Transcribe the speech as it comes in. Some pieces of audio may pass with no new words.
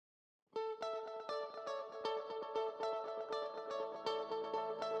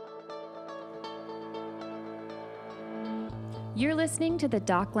You're listening to the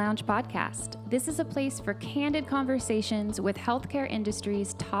Doc Lounge podcast. This is a place for candid conversations with healthcare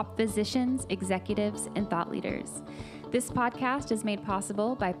industry's top physicians, executives, and thought leaders. This podcast is made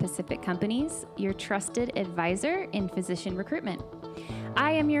possible by Pacific Companies, your trusted advisor in physician recruitment.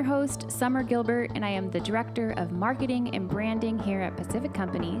 I am your host, Summer Gilbert, and I am the Director of Marketing and Branding here at Pacific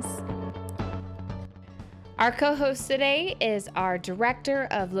Companies. Our co-host today is our Director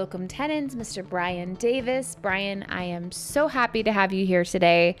of Locum Tenens, Mr. Brian Davis. Brian, I am so happy to have you here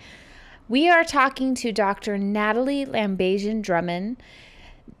today. We are talking to Dr. Natalie Lambazian-Drummond.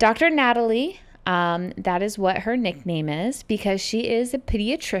 Dr. Natalie, that is what her nickname is because she is a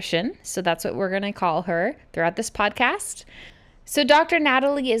pediatrician. So that's what we're going to call her throughout this podcast. So Dr.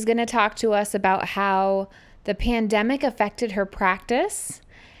 Natalie is going to talk to us about how the pandemic affected her practice.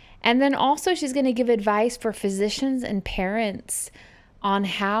 And then also she's going to give advice for physicians and parents on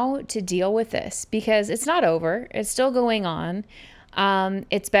how to deal with this because it's not over. It's still going on.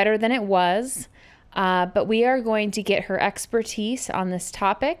 It's better than it was. But we are going to get her expertise on this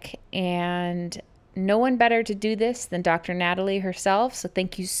topic, and no one better to do this than Dr. Natalie herself. So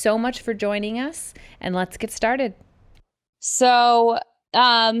thank you so much for joining us, and let's get started. So,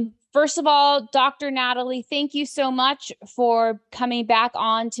 first of all, Dr. Natalie, thank you so much for coming back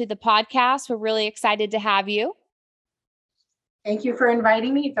on to the podcast. We're really excited to have you. Thank you for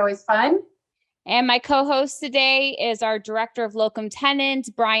inviting me. It's always fun. And my co-host today is our Director of Locum Tenens,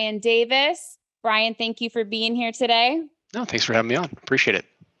 Brian Davis. Brian, thank you for being here today. No, thanks for having me on. Appreciate it.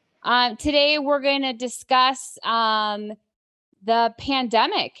 Today, we're going to discuss the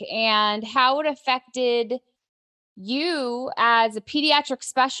pandemic and how it affected you as a pediatric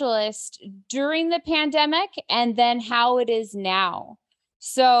specialist during the pandemic and then how it is now.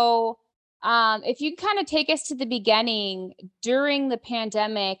 So if you kind of take us to the beginning during the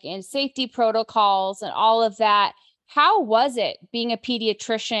pandemic and safety protocols and all of that, how was it being a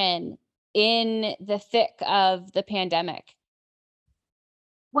pediatrician in the thick of the pandemic?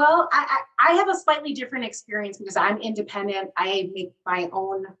 Well, I have a slightly different experience because I'm independent. I make my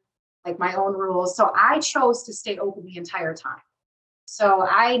own rules. So I chose to stay open the entire time. So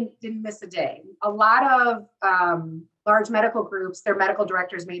I didn't miss a day. A lot of large medical groups, their medical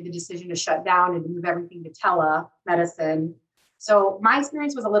directors made the decision to shut down and move everything to telemedicine. So my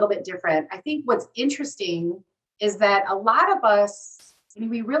experience was a little bit different. I think what's interesting is that a lot of us, when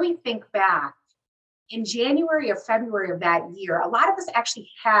we really think back, in January or February of that year, a lot of us actually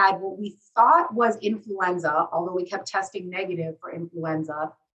had what we thought was influenza, although we kept testing negative for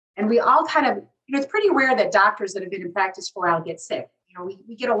influenza. And we all kind of, it's pretty rare that doctors that have been in practice for a while get sick.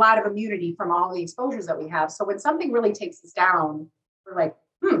 We get a lot of immunity from all the exposures that we have. So when something really takes us down, we're like,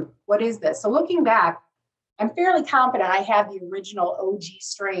 what is this? So looking back, I'm fairly confident I had the original OG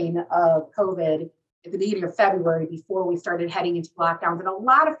strain of COVID at the beginning of February before we started heading into lockdowns. And a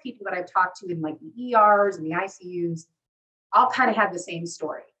lot of people that I've talked to in like the ERs and the ICUs all kind of had the same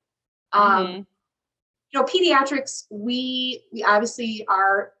story. Pediatrics, we obviously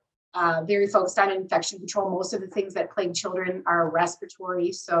are very focused on infection control. Most of the things that plague children are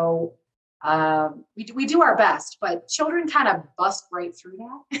respiratory. So we do our best, but children kind of bust right through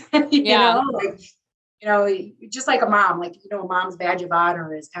that. Just like a mom, a mom's badge of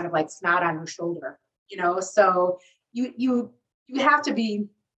honor is kind of like snot on her shoulder, so you have to be,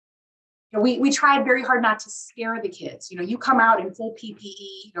 we tried very hard not to scare the kids. You come out in full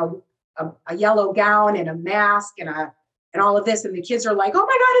PPE, a yellow gown and a mask and all of this, and the kids are like, "Oh my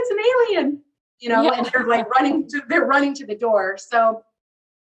God, it's an alien!" And they're like running to the door. So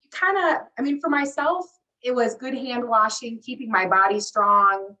you kind of, for myself, it was good hand washing, keeping my body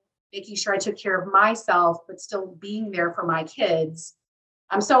strong, making sure I took care of myself, but still being there for my kids.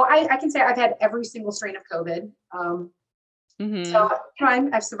 So I can say I've had every single strain of COVID. So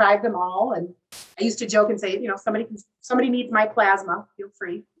I've survived them all, and I used to joke and say, somebody needs my plasma, feel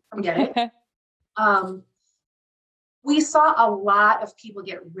free, come get it. We saw a lot of people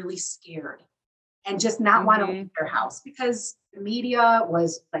get really scared and just not want to leave their house because the media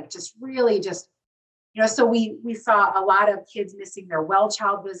was so we saw a lot of kids missing their well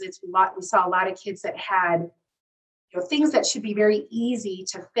child visits. We saw a lot of kids that had, things that should be very easy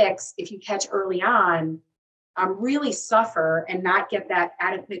to fix if you catch early on, really suffer and not get that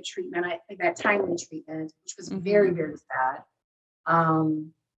adequate treatment, that timely treatment, which was very, very sad.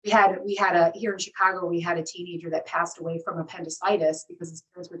 Here in Chicago, we had a teenager that passed away from appendicitis because his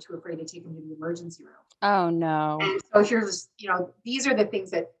parents were too afraid to take him to the emergency room. Oh no. And so these are the things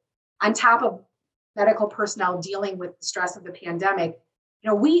that on top of medical personnel dealing with the stress of the pandemic,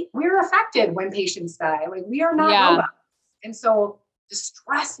 we're affected when patients die. We are not robots. And so the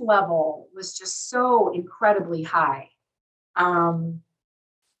stress level was just so incredibly high.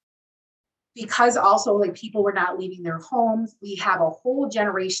 Because also like people were not leaving their homes, we have a whole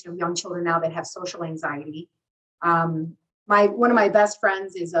generation of young children now that have social anxiety. One of my best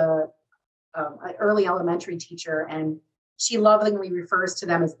friends is an early elementary teacher, and she lovingly refers to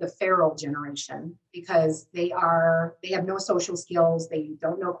them as the feral generation because they have no social skills, they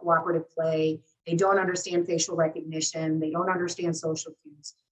don't know cooperative play, they don't understand facial recognition, they don't understand social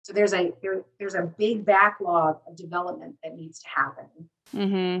cues. So there's a big backlog of development that needs to happen.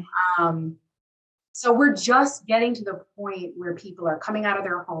 Mm-hmm. So we're just getting to the point where people are coming out of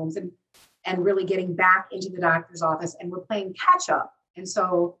their homes and really getting back into the doctor's office, and we're playing catch up. And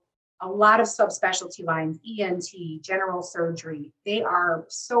so a lot of subspecialty lines, ENT, general surgery, they are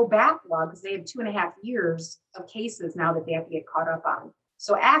so backlogged because they have 2.5 years of cases now that they have to get caught up on.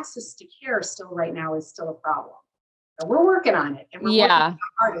 So access to care still right now is still a problem. So we're working on it, and we're working the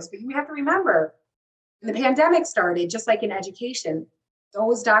hardest. But you have to remember, when the pandemic started, just like in education,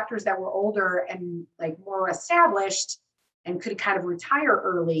 those doctors that were older and like more established and could kind of retire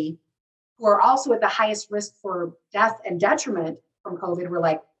early, who are also at the highest risk for death and detriment from COVID, were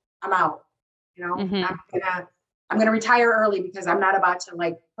like, I'm out. Mm-hmm. I'm gonna retire early because I'm not about to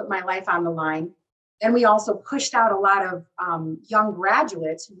like put my life on the line. Then we also pushed out a lot of young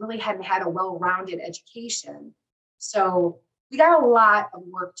graduates who really hadn't had a well-rounded education. So we got a lot of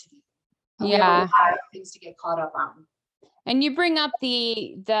work to do. We have a lot of things to get caught up on. And you bring up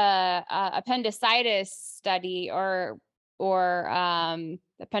the appendicitis study or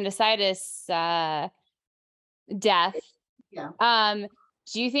appendicitis death. Yeah.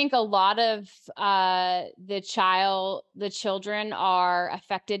 Do you think a lot of the children are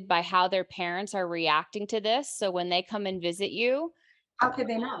affected by how their parents are reacting to this? So when they come and visit you, how could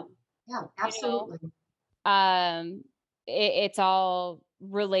they not? Yeah, absolutely. It's all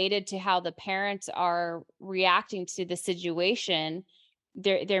related to how the parents are reacting to the situation.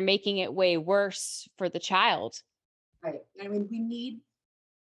 They're making it way worse for the child. Right. I mean,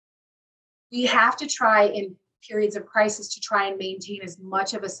 we have to try in periods of crisis to try and maintain as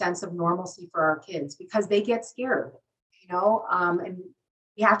much of a sense of normalcy for our kids because they get scared, and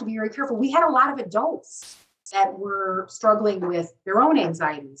you have to be very careful. We had a lot of adults that were struggling with their own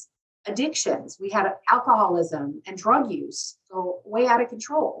anxieties, addictions. We had alcoholism and drug use go way out of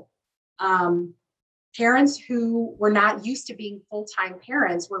control. Parents who were not used to being full-time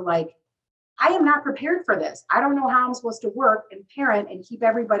parents were like, I am not prepared for this. I don't know how I'm supposed to work and parent and keep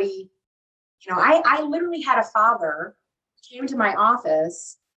everybody. I literally had a father who came to my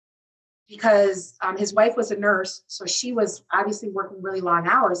office because his wife was a nurse. So she was obviously working really long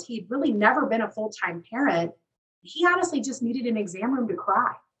hours. He'd really never been a full-time parent. He honestly just needed an exam room to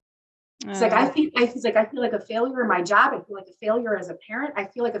cry. It's like, I feel like a failure in my job. I feel like a failure as a parent. I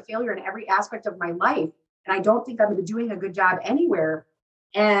feel like a failure in every aspect of my life. And I don't think I'm doing a good job anywhere.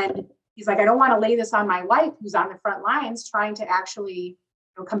 And he's like, I don't want to lay this on my wife who's on the front lines trying to actually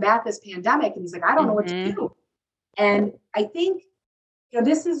combat this pandemic. And he's like, I don't know what to do. And I think,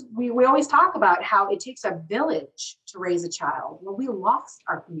 this is, we always talk about how it takes a village to raise a child. Well, we lost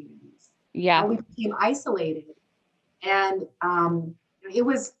our communities. Yeah. We became isolated. And it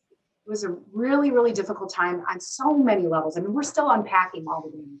was a really, really difficult time on so many levels. I mean, we're still unpacking all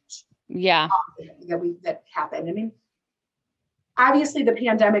the damage. Yeah. That happened. I mean, obviously the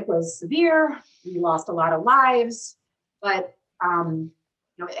pandemic was severe. We lost a lot of lives, but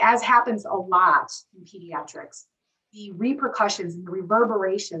as happens a lot in pediatrics, the repercussions and the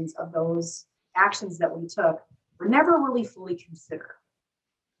reverberations of those actions that we took were never really fully considered.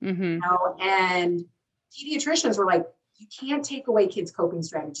 Mm-hmm. And pediatricians were like, you can't take away kids' coping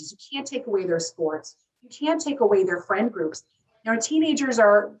strategies. You can't take away their sports. You can't take away their friend groups. Teenagers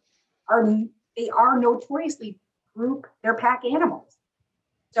are notoriously they're pack animals.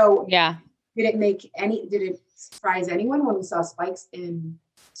 So yeah. Did it surprise anyone when we saw spikes in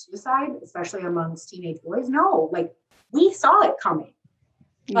suicide, especially amongst teenage boys? No, like we saw it coming.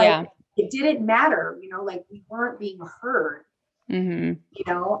 But it didn't matter, like we weren't being heard. Mm-hmm.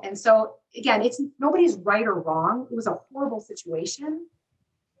 And so again, it's nobody's right or wrong. It was a horrible situation.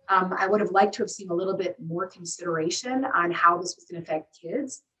 I would have liked to have seen a little bit more consideration on how this was going to affect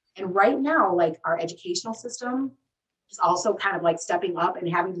kids. And right now, like our educational system is also kind of like stepping up and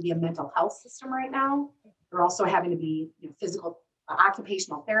having to be a mental health system right now. They're also having to be physical,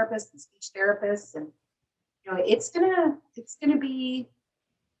 occupational therapists and speech therapists. And, it's gonna be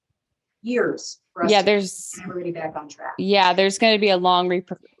years for us to get everybody back on track. Yeah, there's going to be a long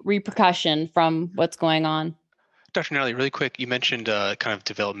repercussion from what's going on. Dr. Natalie, really quick, you mentioned kind of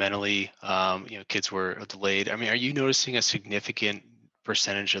developmentally, kids were delayed. I mean, are you noticing a significant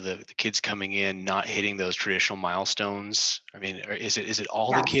percentage of the kids coming in not hitting those traditional milestones? I mean, is it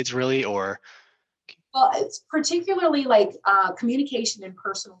all the kids really, or? Well, it's particularly like communication and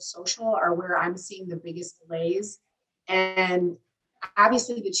personal social are where I'm seeing the biggest delays. And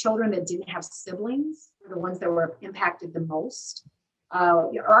obviously the children that didn't have siblings were the ones that were impacted the most.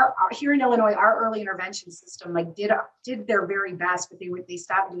 Here in Illinois, our early intervention system did their very best, but they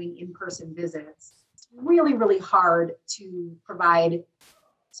stopped doing in-person visits. It's really, really hard to provide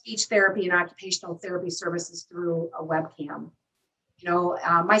speech therapy and occupational therapy services through a webcam.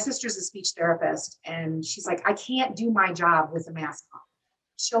 My sister's a speech therapist, and she's like, I can't do my job with a mask on.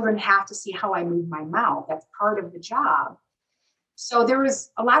 Children have to see how I move my mouth. That's part of the job. So there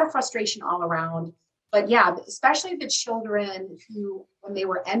was a lot of frustration all around. But yeah, especially the children who, when they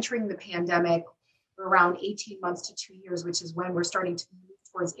were entering the pandemic, were around 18 months to 2 years, which is when we're starting to move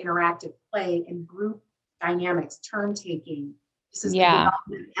towards interactive play and group dynamics, turn taking. This is the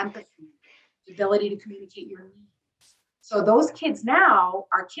development of empathy, the ability to communicate your needs. So those kids now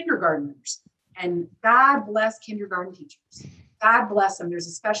are kindergartners, and God bless kindergarten teachers. God bless them. There's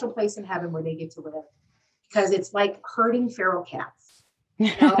a special place in heaven where they get to live, because it's like herding feral cats,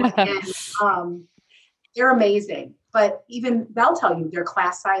 and they're amazing. But even they'll tell you their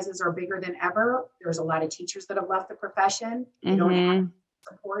class sizes are bigger than ever. There's a lot of teachers that have left the profession. They don't have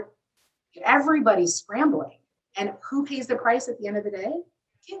support. Everybody's scrambling. And who pays the price at the end of the day?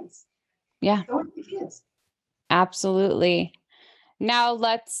 Kids. Yeah. So the kids. Absolutely. Now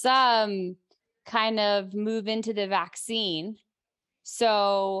let's kind of move into the vaccine.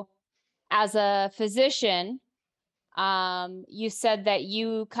 So as a physician, you said that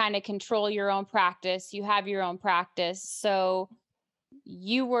you kind of control your own practice, you have your own practice. So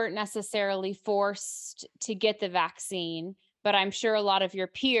you weren't necessarily forced to get the vaccine, but I'm sure a lot of your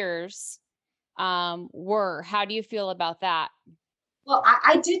peers were. How do you feel about that? Well,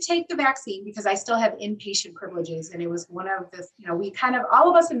 I did take the vaccine because I still have inpatient privileges. And it was one of the, we kind of, all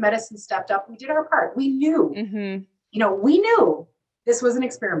of us in medicine stepped up. We did our part. We knew, we knew this was an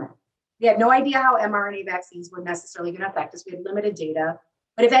experiment. We had no idea how mRNA vaccines were necessarily going to affect us. We had limited data.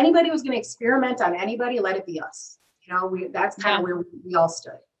 But if anybody was going to experiment on anybody, let it be us. That's kind of where we all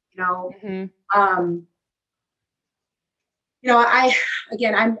stood, I'm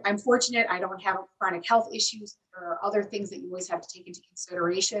fortunate. I don't have chronic health issues or other things that you always have to take into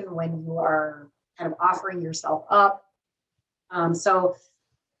consideration when you are kind of offering yourself up. So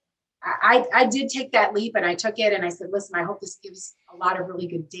I did take that leap, and I took it, and I said, listen, I hope this gives a lot of really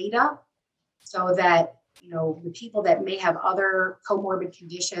good data so that, the people that may have other comorbid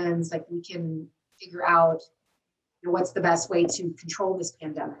conditions, like we can figure out what's the best way to control this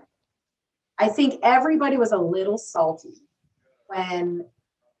pandemic. I think everybody was a little salty when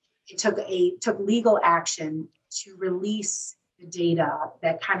it took legal action to release the data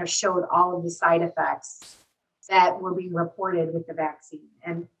that kind of showed all of the side effects that were being reported with the vaccine.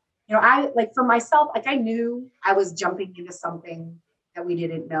 And, I, like, for myself, like, I knew I was jumping into something that we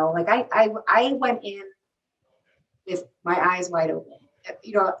didn't know. Like, I went in with my eyes wide open.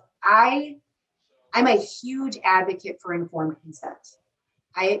 I'm a huge advocate for informed consent.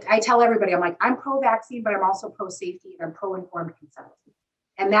 I tell everybody, I'm like, I'm pro-vaccine, but I'm also pro-safety, and I'm pro-informed consent.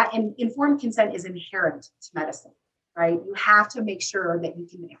 And that informed consent is inherent to medicine, right? You have to make sure that you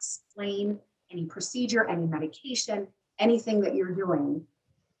can explain any procedure, any medication, anything that you're doing,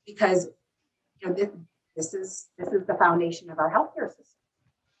 because this is the foundation of our healthcare system.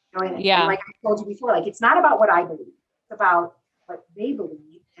 And like I told you before, like, it's not about what I believe; it's about what they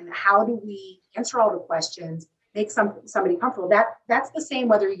believe, and how do we answer all the questions, make somebody comfortable. That's the same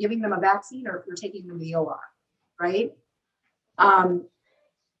whether you're giving them a vaccine or if you're taking them to the OR, right? And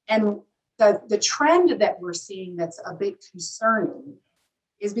the trend that we're seeing that's a bit concerning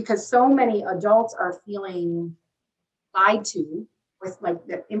is because so many adults are feeling lied to, with like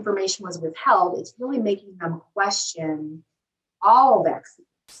the information was withheld. It's really making them question all vaccines.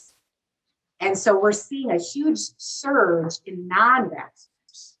 And so we're seeing a huge surge in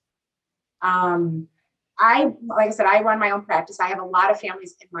non-vaccines. Like I said, I run my own practice. I have a lot of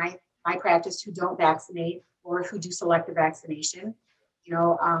families in my practice who don't vaccinate or who do selective vaccination.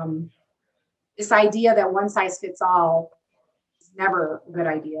 This idea that one size fits all is never a good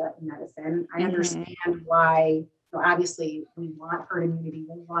idea in medicine. I understand why, obviously we want herd immunity,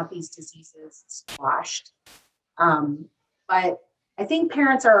 we want these diseases squashed. But I think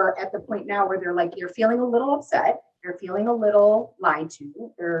parents are at the point now where they're like, you're feeling a little upset, you're feeling a little lied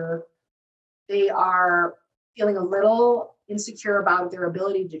to, they are feeling a little insecure about their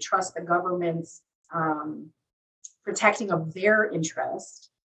ability to trust the government's protecting of their interest.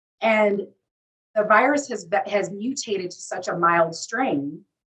 And the virus has mutated to such a mild strain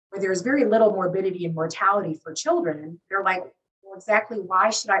where there's very little morbidity and mortality for children. They're like, well, exactly why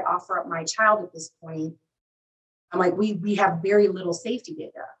should I offer up my child at this point? I'm like, we have very little safety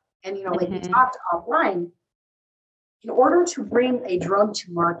data. And, like we talked offline, in order to bring a drug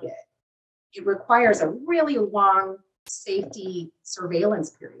to market, it requires a really long safety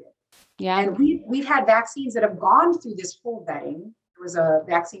surveillance period. Yeah. And we've had vaccines that have gone through this whole vetting. There was a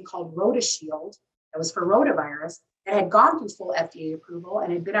vaccine called RotaShield that was for rotavirus that had gone through full FDA approval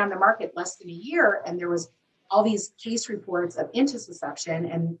and had been on the market less than a year. And there was all these case reports of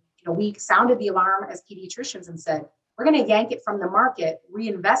intussusception. And we sounded the alarm as pediatricians and said, we're going to yank it from the market,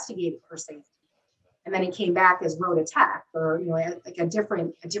 reinvestigate it for safety. And then it came back as RotaTac, or like a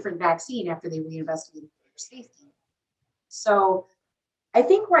different vaccine after they reinvestigated for safety. So I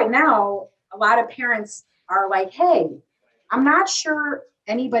think right now a lot of parents are like, hey, I'm not sure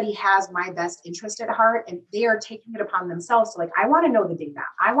anybody has my best interest at heart, and they are taking it upon themselves to like, I want to know the data.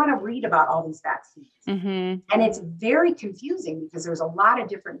 I want to read about all these vaccines. And it's very confusing because there's a lot of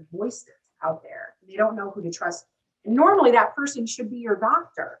different voices out there. They don't know who to trust. And normally that person should be your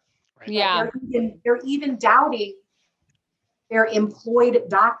doctor. Right. Yeah. They're even doubting their employed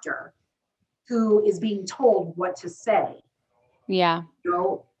doctor who is being told what to say. Yeah.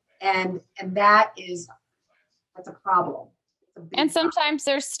 And that's a problem. And sometimes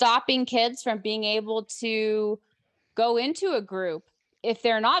they're stopping kids from being able to go into a group if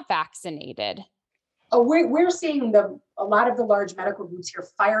they're not vaccinated. Oh, we're seeing a lot of the large medical groups here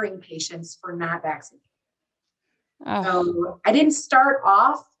firing patients for not vaccinated. Oh. So I didn't start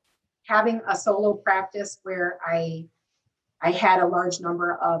off having a solo practice where I had a large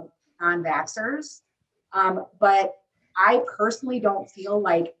number of non-vaxxers, but I personally don't feel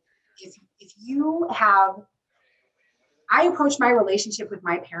like if you have, I approach my relationship with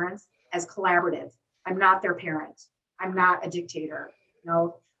my parents as collaborative. I'm not their parent. I'm not a dictator.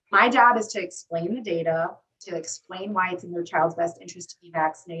 My job is to explain the data, to explain why it's in their child's best interest to be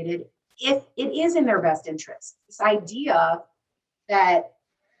vaccinated, if it is in their best interest. This idea that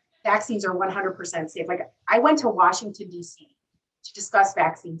vaccines are 100% safe. Like I went to Washington, D.C. to discuss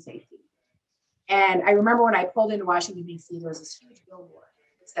vaccine safety. And I remember when I pulled into Washington, D.C., there was this huge billboard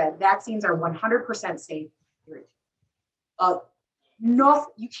that said vaccines are 100% safe, period. No,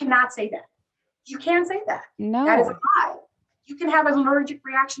 you cannot say that. You can't say that. No. That is a lie. You can have an allergic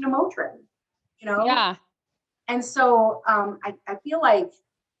reaction to Motrin, Yeah. And so I feel like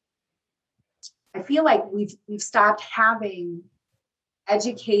we've stopped having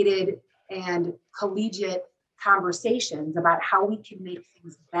educated and collegiate conversations about how we can make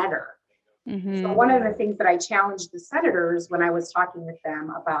things better. So one of the things that I challenged the senators when I was talking with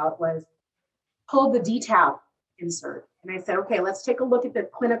them about was pull the DTaP insert. And I said, okay, let's take a look at the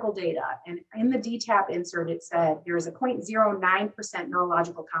clinical data. And in the DTaP insert, it said there is a 0.09%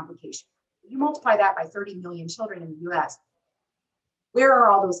 neurological complication. You multiply that by 30 million children in the US. Where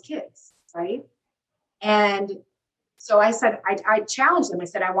are all those kids, right? And so I said, I challenged them. I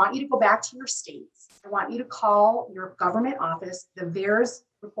said, I want you to go back to your states. I want you to call your government office, the VAERS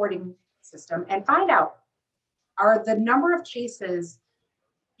reporting system, and find out, are the number of cases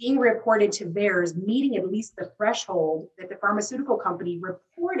being reported to VAERS meeting at least the threshold that the pharmaceutical company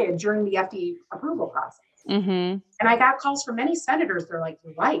reported during the FDA approval process? And I got calls from many senators. They're like,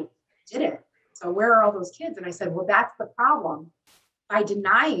 you're right, did it. So where are all those kids? And I said, well, that's the problem. By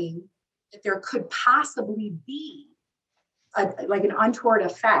denying that there could possibly be like an untoward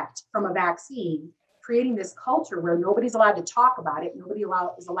effect from a vaccine, creating this culture where nobody's allowed to talk about it, nobody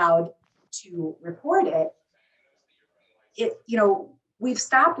is allowed to report it. We've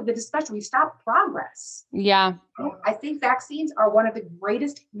stopped the discussion, we've stopped progress. Yeah. I think vaccines are one of the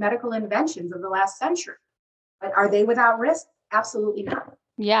greatest medical inventions of the last century. But are they without risk? Absolutely not.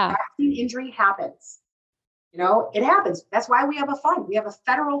 Yeah. Vaccine injury happens. It happens. That's why we have a fund. We have a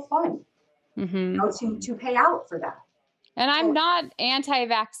federal fund to pay out for that. And I'm not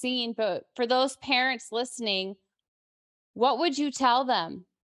anti-vaccine, but for those parents listening, what would you tell them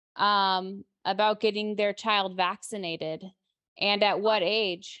about getting their child vaccinated, and at what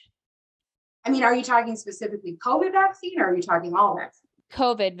age? I mean, are you talking specifically COVID vaccine, or are you talking all vaccine?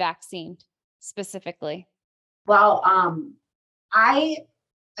 COVID vaccine specifically. Well, my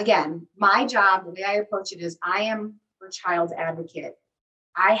job, the way I approach it is I am your child's advocate.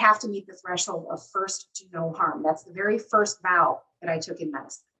 I have to meet the threshold of first do no harm. That's the very first vow that I took in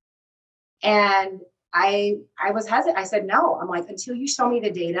medicine. And I was hesitant. I said, no, I'm like, until you show me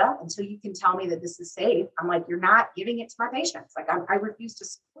the data, until you can tell me that this is safe, I'm like, you're not giving it to my patients. Like I refuse to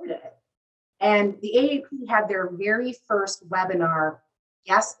support it. And the AAP had their very first webinar,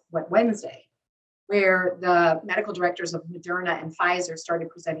 Wednesday. where the medical directors of Moderna and Pfizer started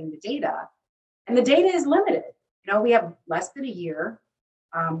presenting the data. And the data is limited. We have less than a year.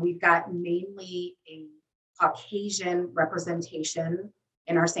 We've got mainly a Caucasian representation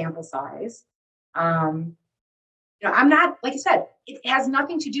in our sample size. I'm not, like I said, it has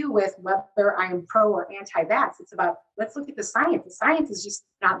nothing to do with whether I'm pro or anti-vax. It's about, let's look at the science. The science is just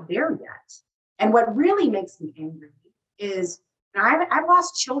not there yet. And what really makes me angry is I've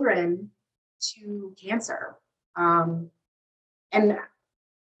lost children to cancer. And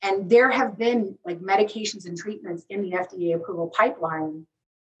there have been like medications and treatments in the FDA approval pipeline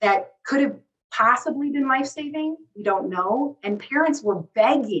that could have possibly been life-saving. We don't know. And parents were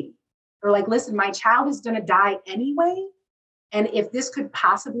begging. They're like, listen, my child is going to die anyway. And if this could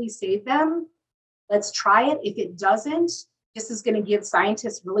possibly save them, let's try it. If it doesn't, this is going to give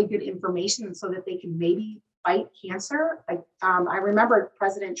scientists really good information so that they can maybe fight cancer. I remember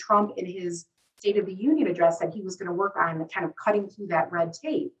President Trump in his State of the Union address said he was going to work on kind of cutting through that red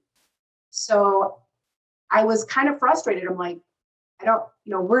tape. So I was kind of frustrated. I'm like,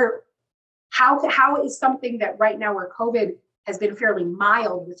 how is something that right now where COVID has been fairly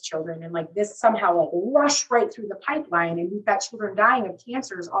mild with children and like this somehow like rushed right through the pipeline, and we've got children dying of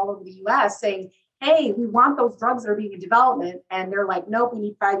cancers all over the US saying, hey, we want those drugs that are being in development. And they're like, nope, we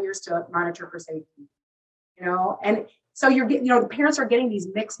need 5 years to monitor for safety, And so you're getting, the parents are getting these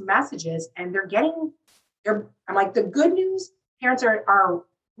mixed messages, and I'm like, the good news, parents are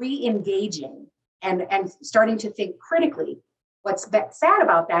re-engaging and starting to think critically. What's sad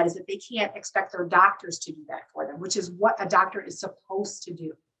about that is that they can't expect their doctors to do that for them, which is what a doctor is supposed to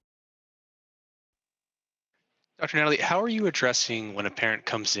do. Dr. Natalie, how are you addressing when a parent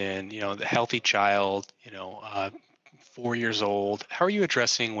comes in, the healthy child, 4 years old? How are you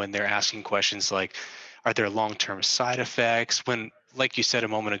addressing when they're asking questions like, are there long-term side effects? When, like you said a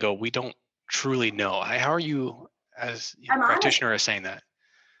moment ago, we don't truly know. How are you, as a practitioner, saying that?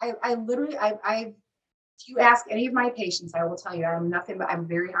 I literally, if you ask any of my patients, I will tell you I'm nothing but I'm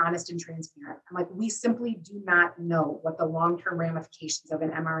very honest and transparent. I'm like, we simply do not know what the long-term ramifications of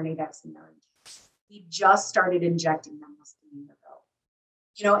an mRNA vaccine are. We just started injecting them less than a year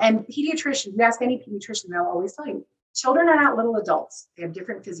ago. And pediatricians, you ask any pediatrician, they'll always tell you, children are not little adults. They have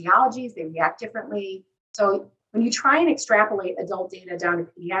different physiologies, they react differently. So when you try and extrapolate adult data down to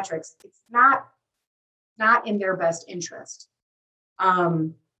pediatrics, it's not in their best interest.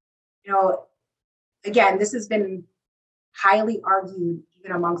 Again, this has been highly argued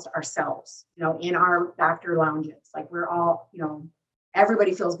even amongst ourselves, in our doctor lounges. Like we're all,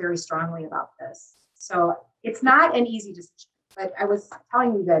 everybody feels very strongly about this. So it's not an easy decision. But I was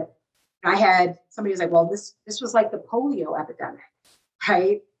telling you that I had somebody who's like, well, this was like the polio epidemic,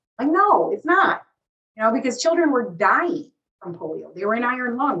 right? Like, no, it's not, because children were dying from polio. They were in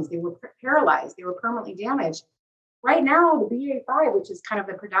iron lungs. They were paralyzed. They were permanently damaged. Right now, the BA.5, which is kind of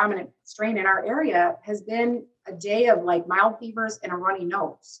the predominant strain in our area, has been a day of like mild fevers and a runny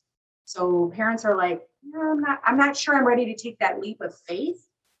nose. So parents are like, no, I'm not sure I'm ready to take that leap of faith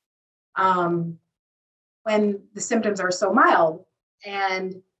when the symptoms are so mild.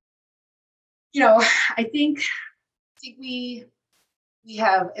 And, I think we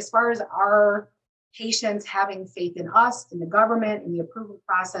have, as far as our patients having faith in us, in the government, in the approval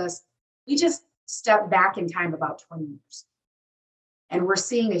process, we just step back in time about 20 years. And we're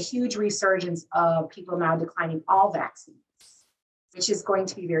seeing a huge resurgence of people now declining all vaccines, which is going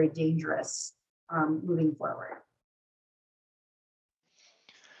to be very dangerous moving forward.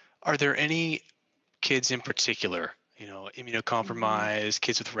 Are there any kids in particular, immunocompromised,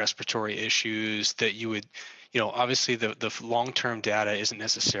 kids with respiratory issues that you would, obviously the long-term data isn't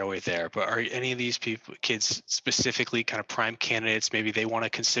necessarily there, but are any of these kids specifically kind of prime candidates? Maybe they want to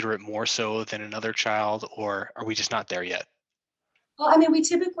consider it more so than another child, or are we just not there yet? Well, we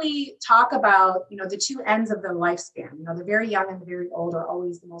typically talk about, the two ends of the lifespan. The very young and the very old are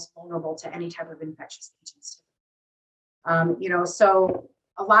always the most vulnerable to any type of infectious agents. So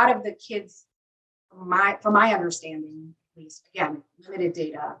a lot of the kids, from my understanding, at least, again, limited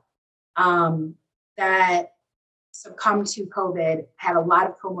data, that succumbed to COVID had a lot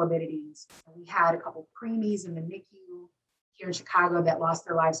of comorbidities. We had a couple of preemies in the NICU here in Chicago that lost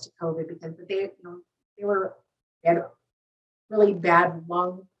their lives to COVID because they had really bad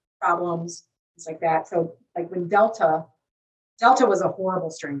lung problems, things like that. So like when Delta was a horrible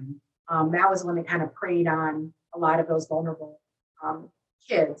strain. That was when they kind of preyed on a lot of those vulnerable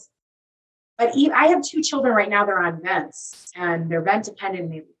kids. But I have two children right now, they're on vents and they're vent dependent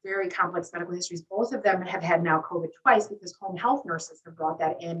and they have very complex medical histories. Both of them have had now COVID twice because home health nurses have brought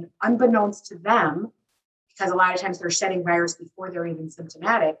that in unbeknownst to them, because a lot of times they're shedding virus before they're even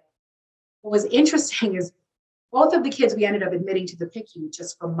symptomatic. what was interesting is both of the kids we ended up admitting to the PICU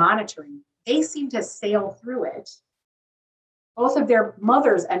just for monitoring, they seemed to sail through it. Both of their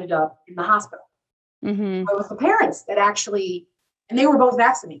mothers ended up in the hospital. Mm-hmm. But it was the parents that actually, and they were both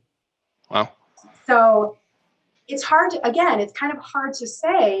vaccinated. Wow. So it's hard to, again, it's kind of hard to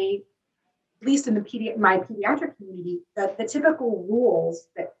say, at least in my pediatric community, that the typical rules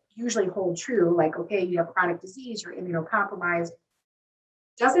that usually hold true, like, okay, you have chronic disease, you're immunocompromised,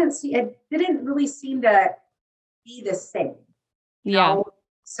 it didn't really seem to be the same. Yeah.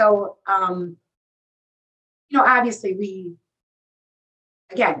 So, obviously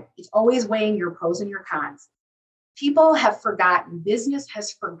again, it's always weighing your pros and your cons. People have forgotten, business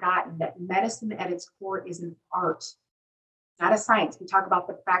has forgotten that medicine at its core is an art, not a science. We talk about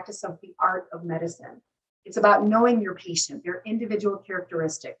the practice of the art of medicine. It's about knowing your patient, their individual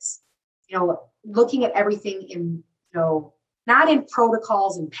characteristics, looking at everything in, not in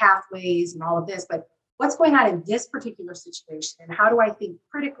protocols and pathways and all of this, but what's going on in this particular situation and how do I think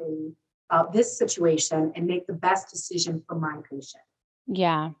critically about this situation and make the best decision for my patient.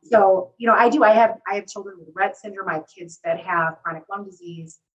 Yeah. So, I have children with Rett syndrome. I have kids that have chronic lung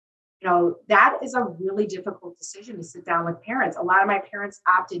disease. That is a really difficult decision to sit down with parents. A lot of my parents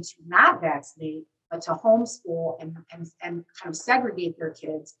opted to not vaccinate, but to homeschool and kind of segregate their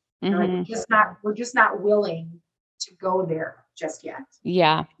kids. Mm-hmm. We're just not willing to go there just yet.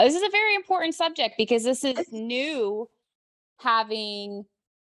 Yeah. This is a very important subject because this is new, having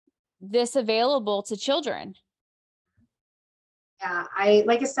this available to children. Yeah,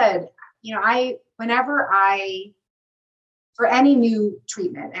 like I said, for any new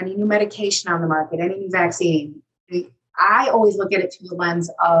treatment, any new medication on the market, any new vaccine, I always look at it through the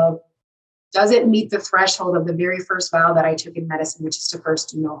lens of, does it meet the threshold of the very first vow that I took in medicine, which is to first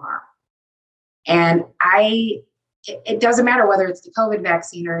do no harm? And it doesn't matter whether it's the COVID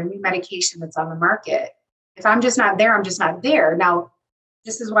vaccine or a new medication that's on the market. If I'm just not there, I'm just not there. Now,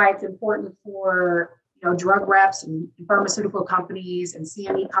 this is why it's important for drug reps and pharmaceutical companies and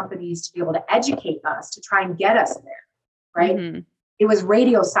CME companies to be able to educate us to try and get us there, right? Mm-hmm. It was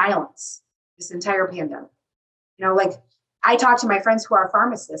radio silence this entire pandemic. Like I talked to my friends who are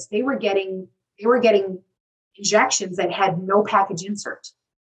pharmacists, they were getting injections that had no package insert.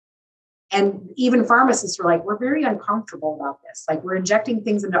 And even pharmacists were like, we're very uncomfortable about this. Like we're injecting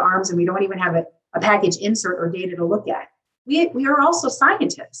things into arms and we don't even have a package insert or data to look at. We are also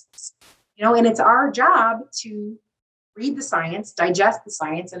scientists, and it's our job to read the science, digest the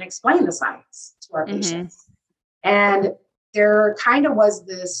science, and explain the science to our patients. And there kind of was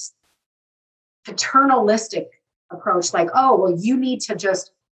this paternalistic approach, like, oh, well, you need to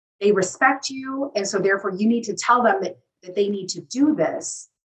they respect you. And so therefore you need to tell them that they need to do this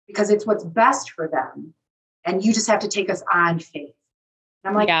because it's what's best for them. And you just have to take us on faith.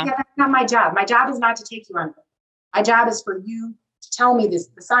 And I'm like, yeah, that's not my job. My job is not to take you on faith. My job is for you to tell me the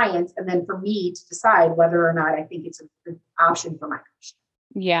science, and then for me to decide whether or not I think it's a good option for my patient.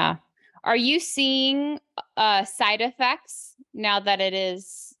 Yeah. Are you seeing side effects now that it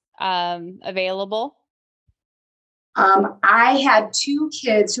is available? I had two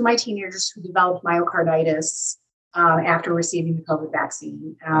my teenagers who developed myocarditis after receiving the COVID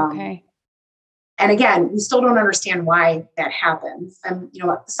vaccine. Okay. And again, we still don't understand why that happens. And,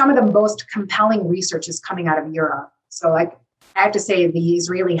 some of the most compelling research is coming out of Europe. So I have to say the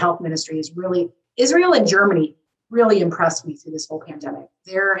Israeli health ministry Israel and Germany really impressed me through this whole pandemic.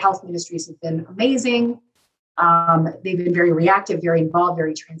 Their health ministries have been amazing. They've been very reactive, very involved,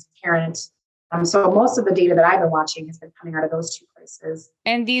 very transparent. So most of the data that I've been watching has been coming out of those two places.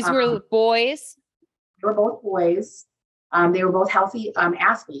 And these were boys? They were both boys. They were both healthy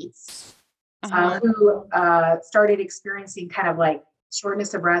athletes who started experiencing kind of like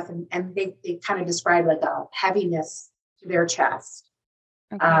shortness of breath, and they kind of described like a heaviness to their chest.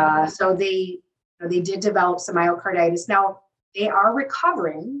 Okay. So they did develop some myocarditis. Now they are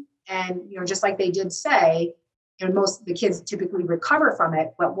recovering, and just like they did say, most of the kids typically recover from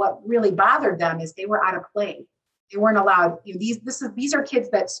it. But what really bothered them is they were out of play. They weren't allowed. These are kids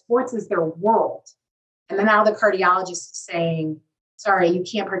that sports is their world, and then now the cardiologist is saying, sorry, you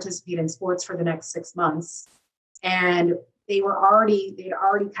can't participate in sports for the next 6 months. And they'd already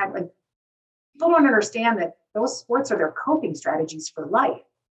kind of like, people don't understand that those sports are their coping strategies for life.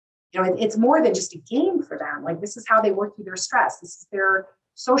 It's more than just a game for them. Like, this is how they work through their stress. This is their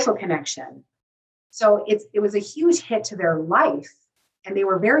social connection. So it was a huge hit to their life, and they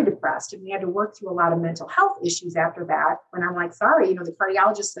were very depressed, and we had to work through a lot of mental health issues after that. When I'm like, sorry, the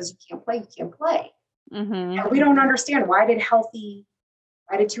cardiologist says you can't play. Mm-hmm. And we don't understand, why did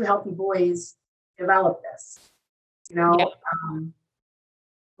two healthy boys develop this? Yeah.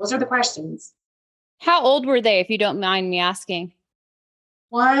 Those are the questions. How old were they, if you don't mind me asking?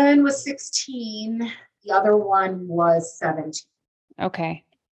 One was 16. The other one was 17. Okay.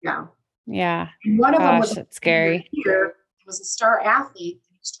 Yeah. Yeah. And one of them Gosh, was that's scary. he was a star athlete.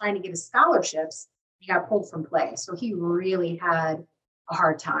 He was trying to get his scholarships. He got pulled from play. So he really had a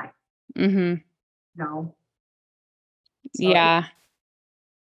hard time. Mm-hmm. No. So Yeah.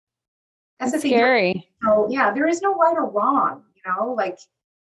 that's the That's thing. scary. So yeah, there is no right or wrong, like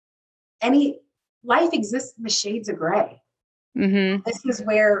life exists in the shades of gray. Mm-hmm. This is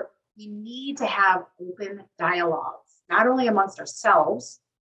where we need to have open dialogues, not only amongst ourselves,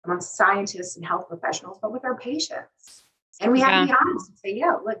 amongst scientists and health professionals, but with our patients. And we have to be honest and say,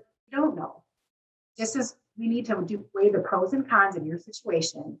 yeah, look, we don't know. We need to weigh the pros and cons in your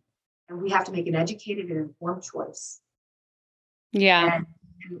situation. And we have to make an educated and informed choice. Yeah.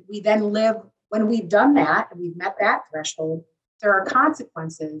 And we then live, when we've done that and we've met that threshold, there are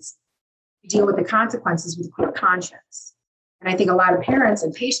consequences. We deal with the consequences with clear conscience. And I think a lot of parents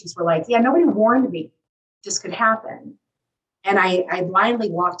and patients were like, yeah, nobody warned me this could happen. And I blindly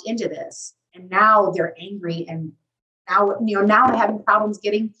walked into this. And now they're angry. And now I'm having problems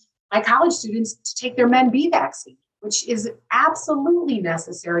getting my college students to take their Men B vaccine, which is absolutely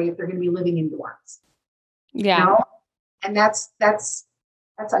necessary if they're going to be living in dorms. Yeah. And that's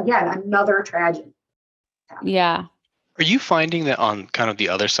again another tragedy. Yeah. Are you finding that on kind of the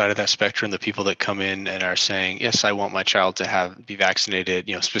other side of that spectrum, the people that come in and are saying, yes, I want my child to be vaccinated,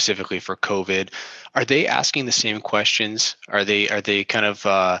 specifically for COVID, are they asking the same questions? Are they kind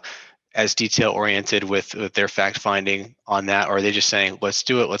of as detail oriented with their fact finding on that, or are they just saying, let's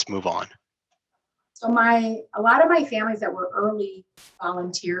do it, let's move on? So a lot of my families that were early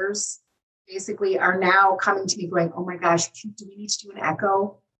volunteers basically are now coming to me going, oh my gosh, do we need to do an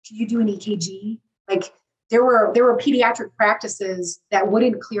echo? Can you do an EKG? Like there were pediatric practices that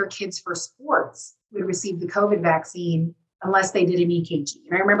wouldn't clear kids for sports who had received the COVID vaccine unless they did an EKG.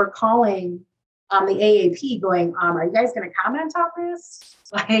 And I remember calling the AAP going, are you guys going to comment on this?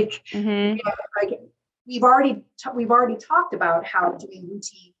 Like, like we've already talked about how doing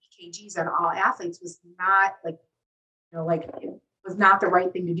routine EKGs on all athletes was not it was not the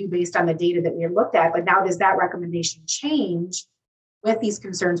right thing to do based on the data that we had looked at. But now does that recommendation change with these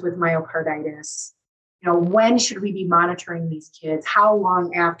concerns with myocarditis? When should we be monitoring these kids? How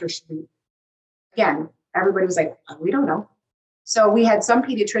long after should we? Again, everybody was like, oh, we don't know. So we had some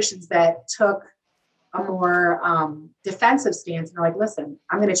pediatricians that took a more defensive stance and they're like, listen,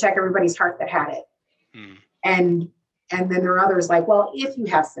 I'm going to check everybody's heart that had it. And then there are others like, well, if you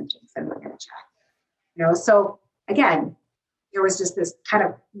have symptoms, then we're going to check. So again, there was just this kind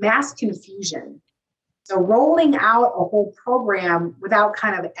of mass confusion. So rolling out a whole program without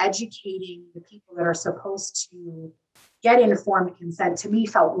kind of educating the people that are supposed to get informed consent, to me,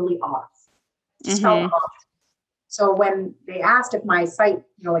 felt really off. Felt off. So when they asked if my site,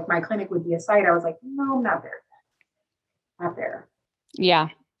 like my clinic would be a site, I was like, no, not there. Not there. Yeah.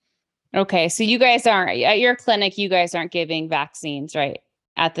 Okay. So you guys aren't, at your clinic, you guys aren't giving vaccines, right?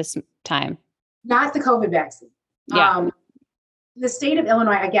 At this time? Not the COVID vaccine. Yeah. The state of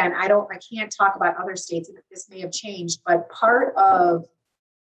Illinois, again, I can't talk about other states, and this may have changed, but part of,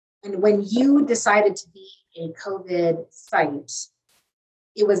 and when you decided to be a COVID site,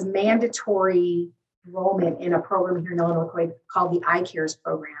 it was mandatory enrollment in a program here in Illinois called the iCares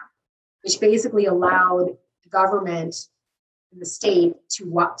program, which basically allowed the government and the state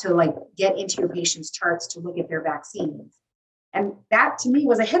to get into your patient's charts to look at their vaccines. And that to me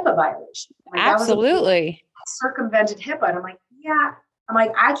was a HIPAA violation. Absolutely. Circumvented HIPAA. And I'm like, yeah.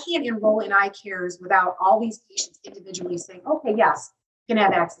 I can't enroll in iCares without all these patients individually saying, okay, yes, you can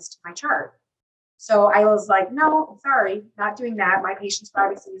have access to my chart. So I was like, no, I'm sorry, not doing that. My patient's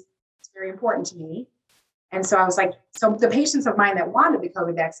privacy is very important to me. And so I was like, so the patients of mine that wanted the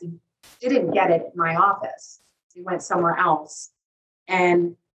COVID vaccine didn't get it in my office. They went somewhere else.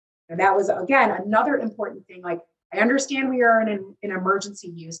 And that was, again, another important thing. Like, I understand we are in an emergency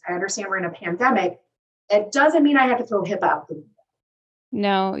use. I understand we're in a pandemic. That doesn't mean I have to throw HIPAA out the window.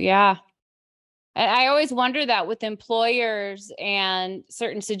 No, yeah. And I always wonder that with employers and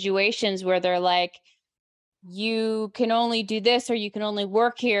certain situations where they're like, you can only do this or you can only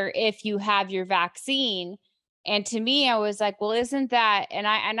work here if you have your vaccine. And to me, I was like, well, isn't that, and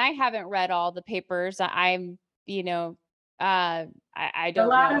I haven't read all the papers. I'm, I don't know. A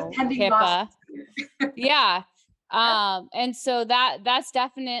lot of pending HIPAA. Yeah. And so that's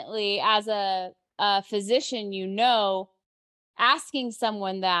definitely, as a physician, asking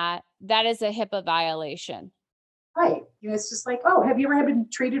someone that is a HIPAA violation. Right. It's just like, oh, have you ever been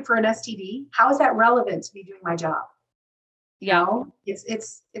treated for an STD? How is that relevant to me doing my job? Yeah.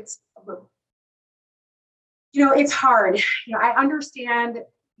 It's hard. I understand,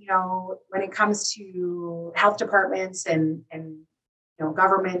 when it comes to health departments and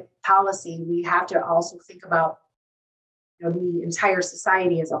government policy, we have to also think about, the entire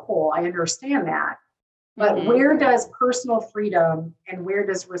society as a whole. I understand that. But where does personal freedom and where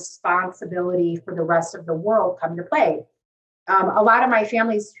does responsibility for the rest of the world come to play? A lot of my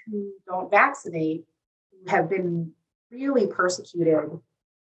families who don't vaccinate have been really persecuted.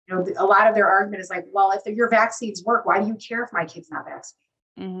 A lot of their argument is like, well, if your vaccines work, why do you care if my kid's not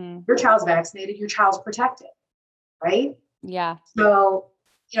vaccinated? Your child's vaccinated, your child's protected, right? Yeah. So,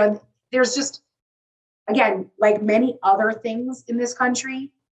 there's just, again, like many other things in this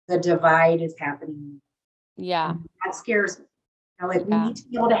country, the divide is happening. Yeah. And that scares me. We need to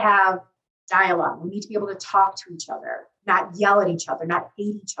be able to have dialogue. We need to be able to talk to each other, not yell at each other, not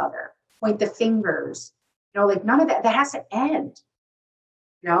hate each other, point the fingers. None of that has to end.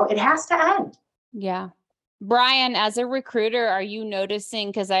 It has to end. Yeah. Brian, as a recruiter, are you noticing,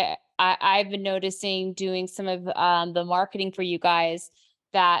 because I've been noticing doing some of the marketing for you guys,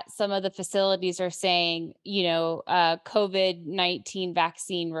 that some of the facilities are saying, COVID-19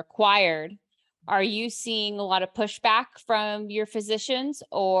 vaccine required. Are you seeing a lot of pushback from your physicians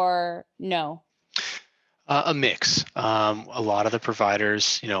or no? A mix. A lot of the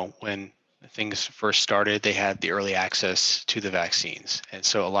providers, when things first started, they had the early access to the vaccines. And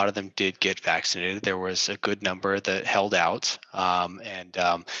so a lot of them did get vaccinated. There was a good number that held out.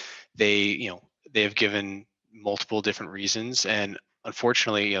 They have given multiple different reasons. And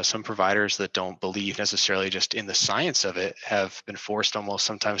unfortunately, some providers that don't believe necessarily just in the science of it have been forced almost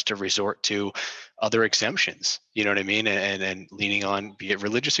sometimes to resort to other exemptions, you know what I mean? And leaning on, be it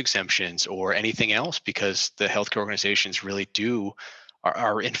religious exemptions or anything else, because the healthcare organizations really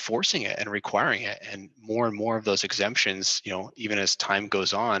are enforcing it and requiring it. And more of those exemptions, even as time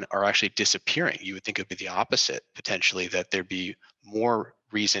goes on, are actually disappearing. You would think it would be the opposite, potentially, that there'd be more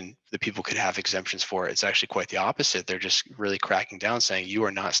reason that people could have exemptions for it. It's actually quite the opposite. They're just really cracking down, saying you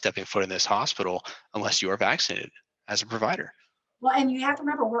are not stepping foot in this hospital unless you are vaccinated as a provider. Well, and you have to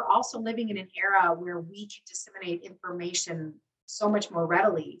remember, we're also living in an era where we can disseminate information so much more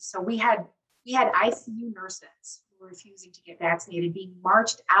readily. So we had ICU nurses who were refusing to get vaccinated, being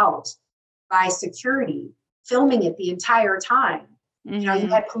marched out by security, filming it the entire time. You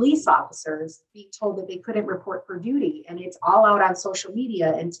had police officers being told that they couldn't report for duty, and it's all out on social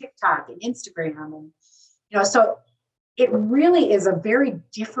media and TikTok and Instagram. And, so it really is a very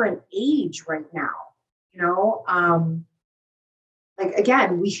different age right now.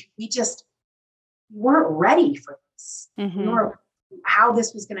 Again, we just weren't ready for this. How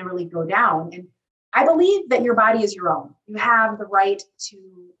this was going to really go down. And I believe that your body is your own. You have the right to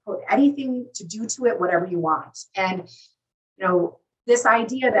put anything to do to it, whatever you want. And, this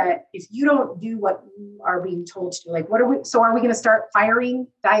idea that if you don't do what you are being told to do, are we going to start firing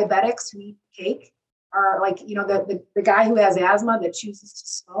diabetics who eat cake? Or the guy who has asthma that chooses to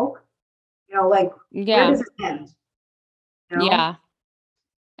smoke? Where does it end? Yeah.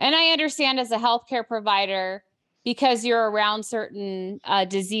 And I understand, as a healthcare provider, because you're around certain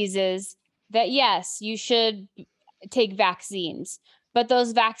diseases, that yes, you should take vaccines. But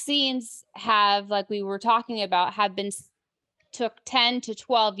those vaccines have, like we were talking about, took 10 to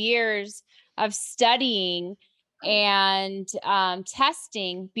 12 years of studying and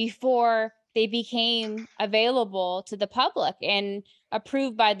testing before they became available to the public and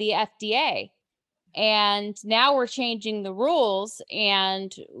approved by the FDA. And now we're changing the rules,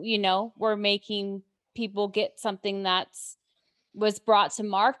 and we're making people get something was brought to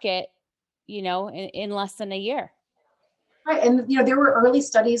market in less than a year. Right. And there were early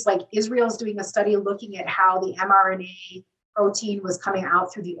studies, like Israel's doing a study looking at how the mRNA protein was coming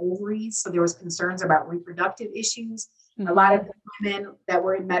out through the ovaries. So there was concerns about reproductive issues. A lot of women that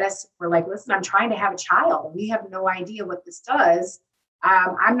were in medicine were like, listen, I'm trying to have a child. We have no idea what this does.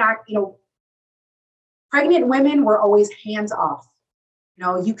 I'm not, pregnant women were always hands off.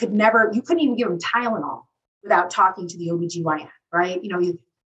 You couldn't even give them Tylenol without talking to the OBGYN, right?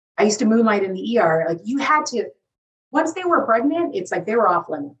 I used to moonlight in the ER. You had to, once they were pregnant, it's like they were off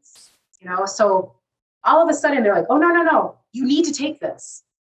limits, So all of a sudden they're like, oh, no, you need to take this.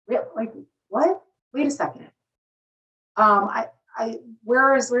 Like, what? Wait a second.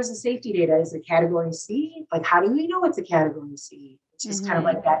 Where's the safety data? Is it category C? How do we know it's a category C? It's just kind of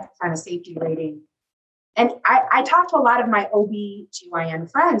like that kind of safety rating. And I talked to a lot of my OB/GYN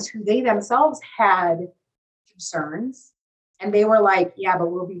friends who they themselves had concerns, and they were like, yeah,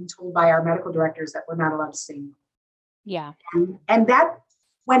 but we're being told by our medical directors that we're not allowed to say no. Yeah. And that,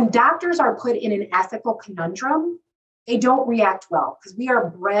 when doctors are put in an ethical conundrum, they don't react well because we are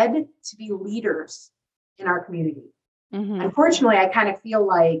bred to be leaders in our community. Unfortunately, I kind of feel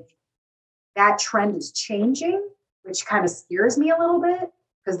like that trend is changing, which kind of scares me a little bit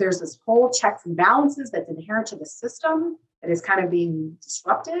because there's this whole checks and balances that's inherent to the system that is kind of being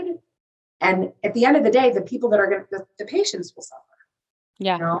disrupted. And at the end of the day, the people that are going to, the patients will suffer.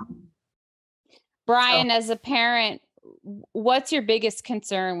 Yeah. You know? Brian, as a parent, what's your biggest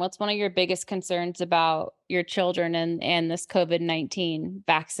concern? What's one of your biggest concerns about your children and this COVID-19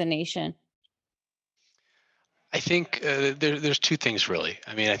 vaccination? I think there's two things really.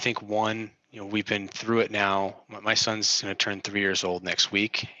 I mean, I think one, we've been through it now. My son's going to turn 3 years old next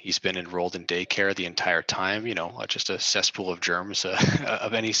week. He's been enrolled in daycare the entire time, just a cesspool of germs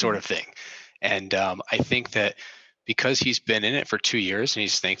of any sort of thing. And I think that because he's been in it for 2 years and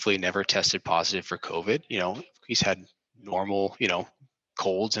he's thankfully never tested positive for COVID, he's had normal,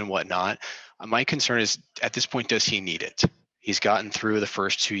 colds and whatnot. My concern is at this point, does he need it? He's gotten through the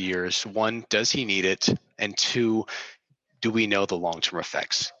first 2 years. One, does he need it? And two, do we know the long-term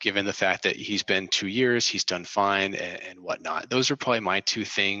effects? Given the fact that he's been 2 years, he's done fine and whatnot. Those are probably my two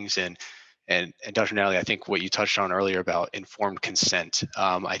things. And Dr. Natalie, I think what you touched on earlier about informed consent.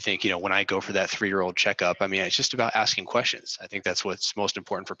 I think, when I go for that 3-year-old checkup, I mean, it's just about asking questions. I think that's what's most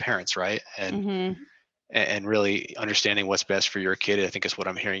important for parents, right? And really understanding what's best for your kid, I think is what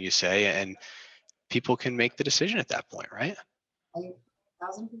I'm hearing you say. And people can make the decision at that point, right? I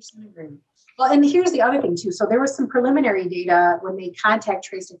 1,000% agree. Well, and here's the other thing too. So there was some preliminary data when they contact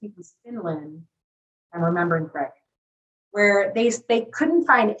traced, I think it was Finland, I'm remembering correct, where they couldn't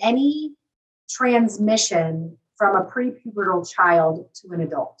find any transmission from a prepubertal child to an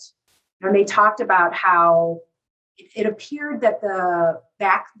adult. And they talked about how it appeared that the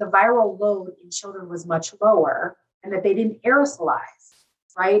viral load in children was much lower and that they didn't aerosolize,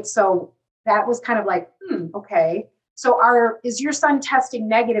 right? So that was kind of like, okay. So is your son testing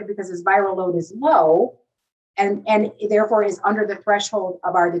negative because his viral load is low and therefore is under the threshold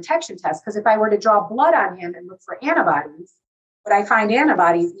of our detection test? Because if I were to draw blood on him and look for antibodies, would I find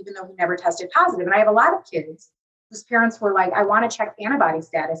antibodies even though he never tested positive? And I have a lot of kids whose parents were like, I want to check antibody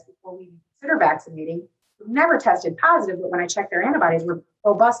status before we consider vaccinating, who never tested positive, but when I checked their antibodies, were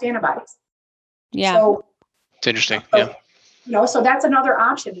robust antibodies. Yeah. So it's interesting. So that's another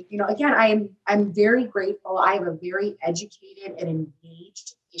option. Again, I'm very grateful. I have a very educated and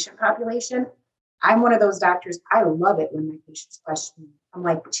engaged patient population. I'm one of those doctors. I love it when my patients question me. I'm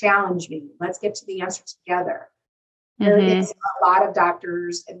like, challenge me. Let's get to the answer together. There is a lot of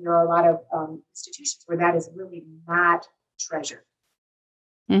doctors and there are a lot of institutions where that is really not treasured.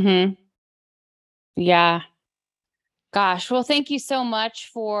 Yeah. Gosh. Well, thank you so much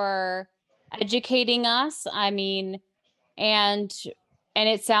for educating us. I mean, and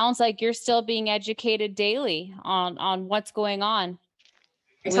it sounds like you're still being educated daily on what's going on.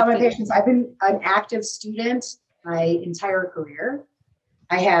 I tell my patients, I've been an active student my entire career.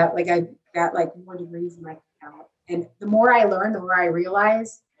 I've got like more degrees in my account. And the more I learn, the more I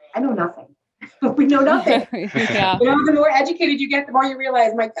realize I know nothing. We know nothing. Yeah. The more educated you get, the more you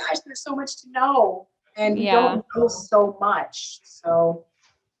realize, my gosh, there's so much to know. And you don't know so much. So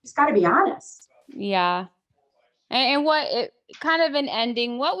you just got to be honest. Yeah. And kind of an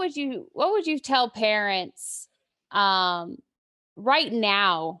ending, what would you tell parents right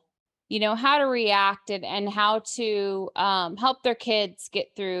now, how to react and how to help their kids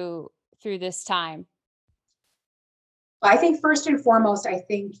get through this time? I think first and foremost, I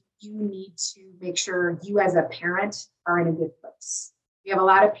think you need to make sure you as a parent are in a good place. We have a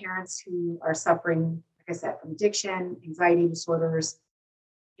lot of parents who are suffering, like I said, from addiction, anxiety disorders.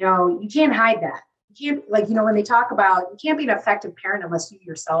 You can't hide that. You can't, when they talk about, you can't be an effective parent unless you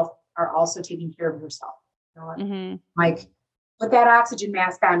yourself are also taking care of yourself. Like put that oxygen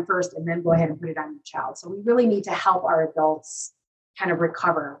mask on first and then go ahead and put it on your child. So we really need to help our adults kind of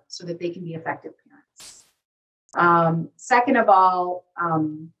recover so that they can be effective parents. Second of all,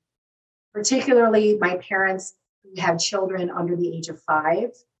 particularly my parents who have children under the age of 5,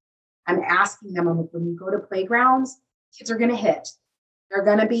 I'm asking them when you go to playgrounds, kids are going to hit. They're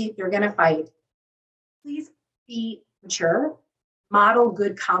going to fight. Please be mature, model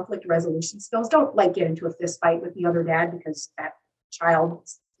good conflict resolution skills. Don't get into a fist fight with the other dad because that child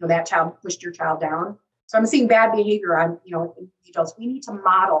pushed your child down. So I'm seeing bad behavior on, in adults. We need to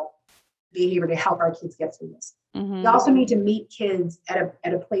model behavior to help our kids get through this. We also need to meet kids at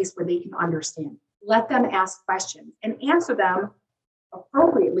a place where they can understand. Let them ask questions and answer them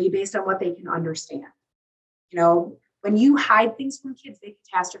appropriately based on what they can understand. When you hide things from kids, they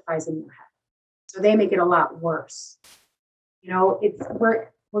catastrophize in your head. So they make it a lot worse. We're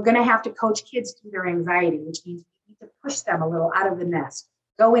going to have to coach kids through their anxiety, which means we need to push them a little out of the nest.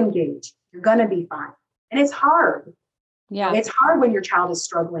 Go engage. You're going to be fine. And it's hard. Yeah. It's hard when your child is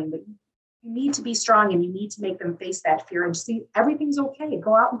struggling, but you need to be strong and you need to make them face that fear and see everything's okay.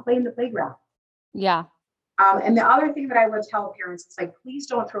 Go out and play in the playground. Yeah. And the other thing that I would tell parents is like, please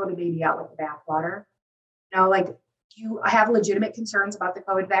don't throw the baby out with the bathwater. Like you have legitimate concerns about the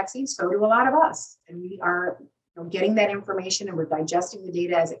COVID vaccine. So do a lot of us. And we are getting that information and we're digesting the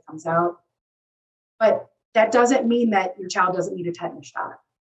data as it comes out. But that doesn't mean that your child doesn't need a tetanus shot.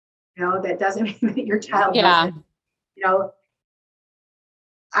 That doesn't mean that your child doesn't.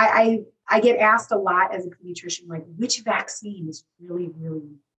 I get asked a lot as a pediatrician, like, which vaccine is really, really,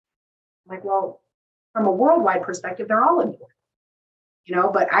 I'm like, well, from a worldwide perspective, they're all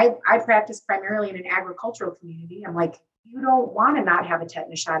important, but I practice primarily in an agricultural community. I'm like, you don't want to not have a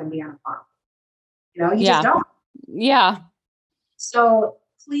tetanus shot and be on a farm. You just don't. Yeah. So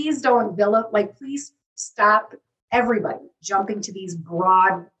please don't please stop everybody jumping to these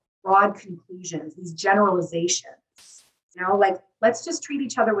broad conclusions, these generalizations. Let's just treat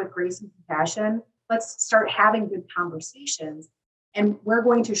each other with grace and compassion. Let's start having good conversations. And we're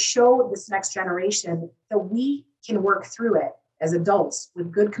going to show this next generation that we can work through it as adults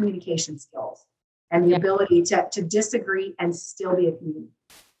with good communication skills and the ability to disagree and still be a community.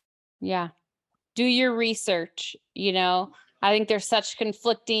 Yeah. Do your research. I think there's such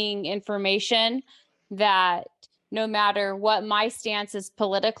conflicting information that no matter what my stance is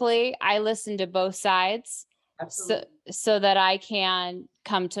politically, I listen to both sides. Absolutely. So that I can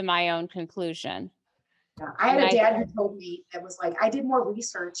come to my own conclusion. Yeah. I had a dad who told me that was like, I did more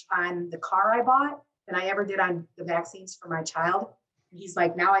research on the car I bought than I ever did on the vaccines for my child. And he's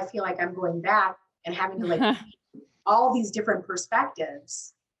like, now I feel like I'm going back and having to all these different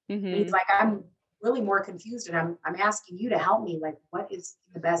perspectives. Mm-hmm. And he's like, I'm really more confused and I'm asking you to help me. Like, what is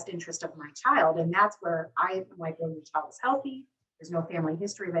in the best interest of my child? And that's where I'm like, when your child is healthy, there's no family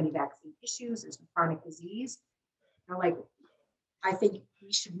history of any vaccine issues, there's no chronic disease. I think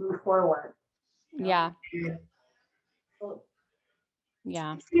we should move forward. Yeah.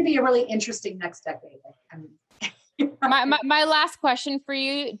 Yeah. It's going to be a really interesting next decade. My last question for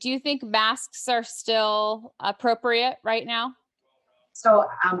you, do you think masks are still appropriate right now? So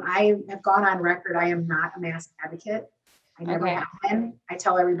I have gone on record. I am not a mask advocate. I never have been. I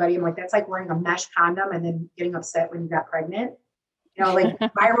tell everybody, I'm like, that's like wearing a mesh condom and then getting upset when you got pregnant.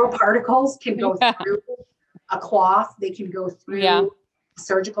 Viral particles can go through a cloth. They can go through a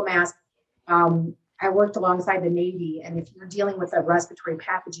surgical mask. I worked alongside the Navy, and if you're dealing with a respiratory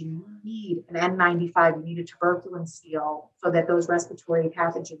pathogen, you need an N95, you need a tuberculin seal so that those respiratory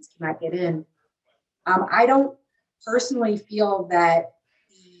pathogens cannot get in. I don't personally feel that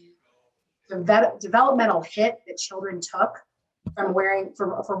the developmental hit that children took from wearing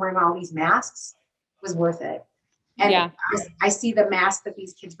all these masks was worth it. And I see the mask that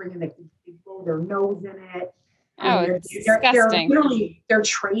these kids bring in, they blow their nose in it. It's disgusting. They're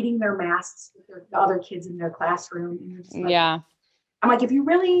trading their masks with the other kids in their classroom. I'm like, if you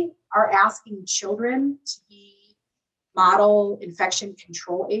really are asking children to be model infection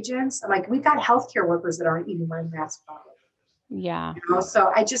control agents, I'm like, we've got healthcare workers that aren't even wearing masks properly. Yeah.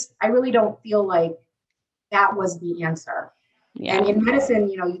 So I really don't feel like that was the answer. Yeah. And in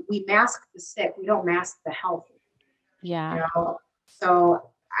medicine, we mask the sick, we don't mask the healthy. Yeah.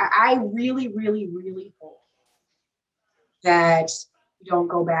 So I really, really, really hope that we don't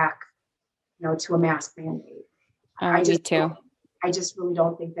go back, to a mask mandate. Me too. I just really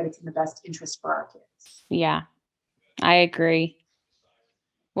don't think that it's in the best interest for our kids. Yeah, I agree.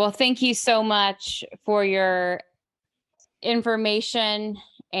 Well, thank you so much for your information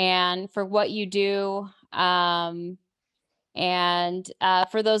and for what you do. And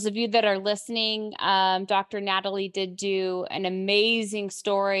for those of you that are listening, Dr. Natalie did do an amazing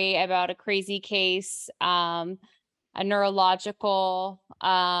story about a crazy case, a neurological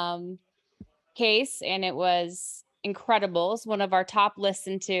case, and it was incredible. It's one of our top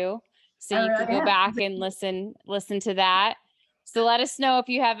listened to. So you can go back and listen to that. So let us know if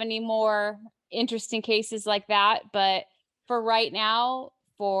you have any more interesting cases like that. But for right now,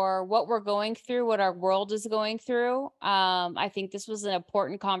 for what we're going through, what our world is going through, I think this was an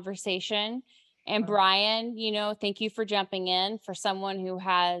important conversation. And Brian, thank you for jumping in for someone who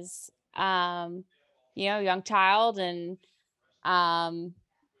has, young child, and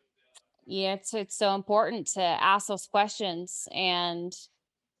it's so important to ask those questions. And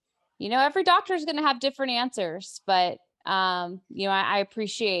every doctor is going to have different answers, but I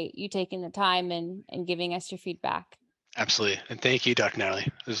appreciate you taking the time and giving us your feedback. Absolutely. And thank you, Dr.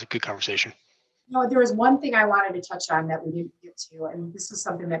 Natalie. This was a good conversation. There was one thing I wanted to touch on that we didn't get to, and this is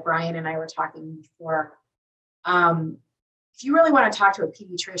something that Brian and I were talking before. If you really want to talk to a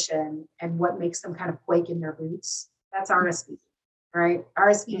pediatrician and what makes them kind of quake in their boots, that's RSV, right?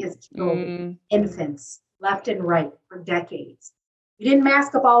 RSV has killed infants left and right for decades. We didn't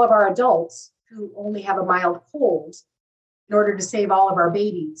mask up all of our adults who only have a mild cold in order to save all of our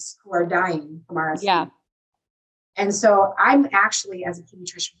babies who are dying from RSV. Yeah. And so I'm actually, as a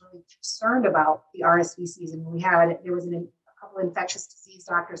pediatrician, really concerned about the RSV season. There was a couple of infectious disease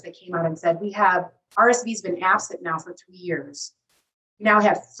doctors that came out and said, RSV's been absent now for 3 years. We now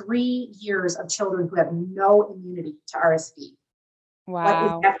have 3 years of children who have no immunity to RSV. Wow. What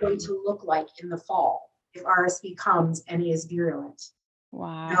is that going to look like in the fall if RSV comes and is virulent?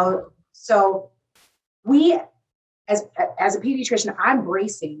 Wow. So we, as a pediatrician, I'm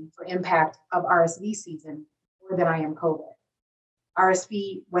bracing for impact of RSV season more than I am COVID.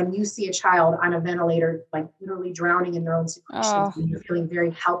 RSV, when you see a child on a ventilator, like literally drowning in their own secretions, and you're feeling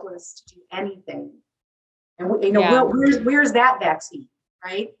very helpless to do anything. And where's that vaccine,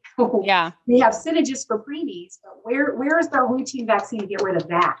 right? Yeah. We have Synagis for preemies, but where is the routine vaccine to get rid of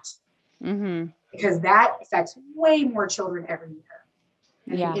that? Mm-hmm. Because that affects way more children every year,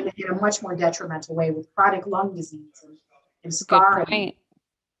 and in a much more detrimental way with chronic lung disease and scarring. Good point.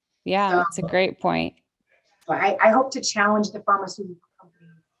 Yeah, that's a great point. So I hope to challenge the pharmaceutical company.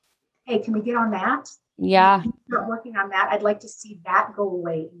 Hey, can we get on that? Yeah. Can we start working on that? I'd like to see that go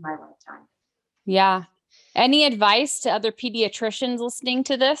away in my lifetime. Yeah. Any advice to other pediatricians listening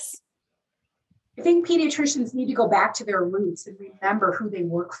to this? I think pediatricians need to go back to their roots and remember who they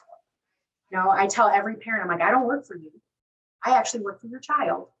work for. I tell every parent, I'm like, I don't work for you. I actually work for your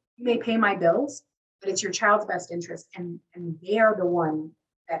child. You may pay my bills, but it's your child's best interest. And they are the one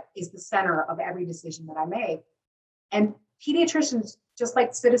that is the center of every decision that I make. And pediatricians, just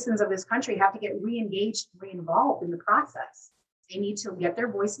like citizens of this country, have to get re-engaged, re-involved in the process. They need to get their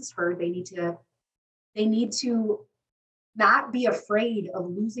voices heard. They need to not be afraid of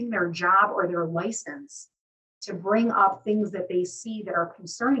losing their job or their license to bring up things that they see that are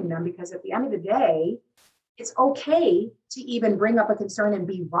concerning them, because at the end of the day, it's okay to even bring up a concern and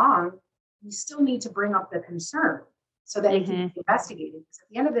be wrong. You still need to bring up the concern so that it can be investigated. Because at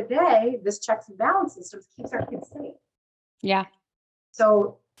the end of the day, this checks and balance system keeps our kids safe. Yeah.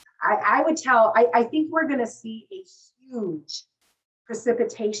 So I think we're going to see a huge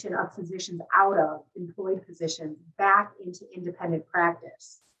precipitation of physicians out of employed positions back into independent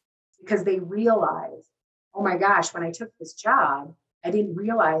practice, because they realize, oh my gosh, when I took this job, I didn't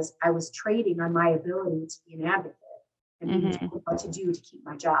realize I was trading on my ability to be an advocate and being told what to do to keep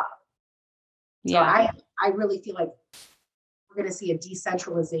my job. Yeah. So I really feel like we're going to see a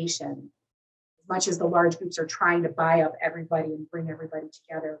decentralization. As much as the large groups are trying to buy up everybody and bring everybody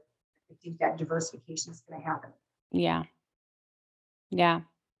together, I think that diversification is going to happen. Yeah. Yeah.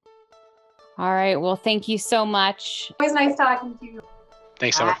 All right. Well, thank you so much. Always nice talking to you.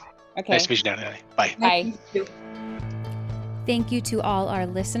 Thanks, Summer. Okay. Nice to meet you, Natalie. Bye. Bye. Thank you to all our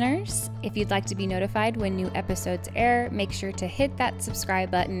listeners. If you'd like to be notified when new episodes air, make sure to hit that subscribe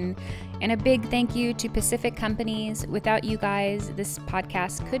button. And a big thank you to Pacific Companies. Without you guys, this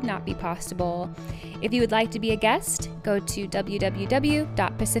podcast could not be possible. If you would like to be a guest, go to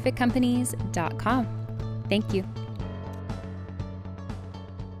www.pacificcompanies.com. Thank you.